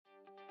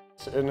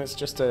And it's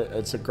just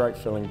it's a great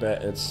feeling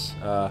bat.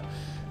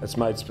 It's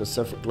made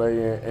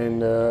specifically,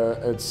 and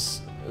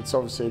it's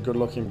obviously a good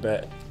looking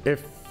bat.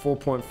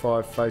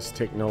 F4.5 face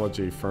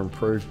technology for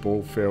improved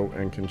ball feel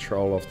and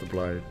control of the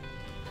blade.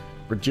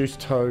 Reduced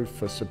toe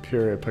for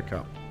superior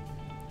pickup.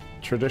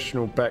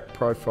 Traditional back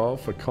profile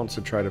for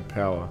concentrated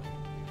power.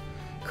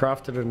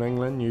 Crafted in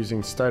England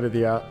using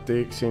state-of-the-art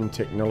DXM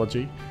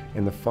technology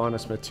and the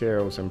finest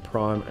materials in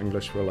prime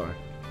English willow.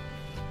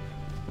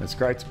 It's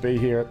great to be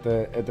here at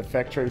the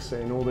factory,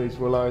 seeing all these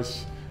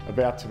willows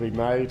about to be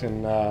made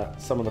and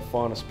some of the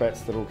finest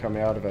bats that will come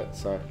out of it.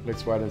 So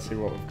let's wait and see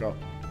what we've got.